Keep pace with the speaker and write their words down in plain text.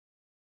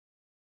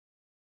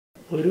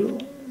ഒരു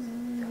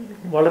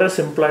വളരെ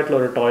സിമ്പിളായിട്ടുള്ള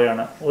ഒരു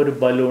ടോയാണ്. ഒരു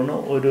ബലൂണ്,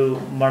 ഒരു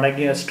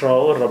മടങ്ങിയ സ്ട്രോ,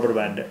 റബ്ബർ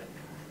ബാൻഡ്.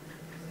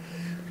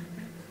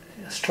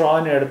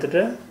 സ്ട്രോനെ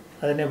എടുത്തിട്ട്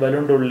അതിനെ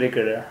ബലൂണിൻ്റെ ഉള്ളിലേക്ക്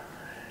ഇടുക.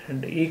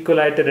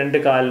 ഈക്വലായിട്ട് 2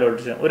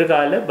 കാലിലോട്ട്. ഒരു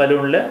കാല്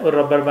ബലൂണിൽ ഒരു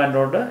റബ്ബർ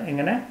ബാൻഡോണ്ട്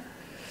ഇങ്ങനെ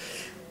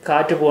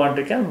കാറ്റ്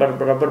പോകാണ്ടിരിക്കാൻ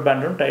റബ്ബർ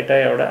ബാൻഡും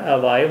ടൈറ്റായി അവിടെ ആ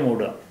വായു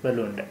മൂടുക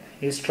ബലൂണിൻ്റെ.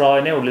 ഈ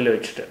സ്ട്രോയിനെ ഉള്ളിൽ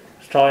വെച്ചിട്ട്,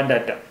 സ്ട്രോയിൻ്റെ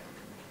അറ്റം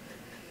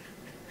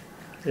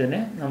ഇതിനെ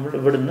നമ്മൾ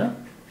ഇവിടുന്ന്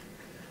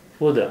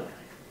ഊതുക.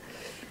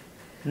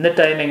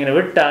 എന്നിട്ട് അതിനെങ്ങനെ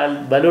വിട്ടാൽ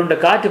ബലൂണിൻ്റെ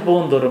കാറ്റ്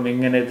പോകും തോറും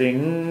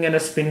ഇങ്ങനെ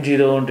സ്പിൻ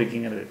ചെയ്തുകൊണ്ടിരിക്കും.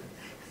 ഇങ്ങനെ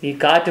ഈ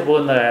കാറ്റ്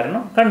പോകുന്ന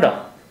കാരണം കണ്ടോ,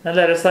 നല്ല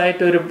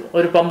രസമായിട്ട്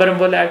ഒരു പമ്പരം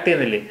പോലെ ആക്ട്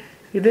ചെയ്യുന്നില്ലേ?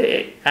 ഇത്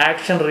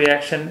ആക്ഷൻ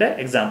റിയാക്ഷൻ്റെ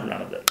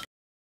എക്സാമ്പിളാണിത്.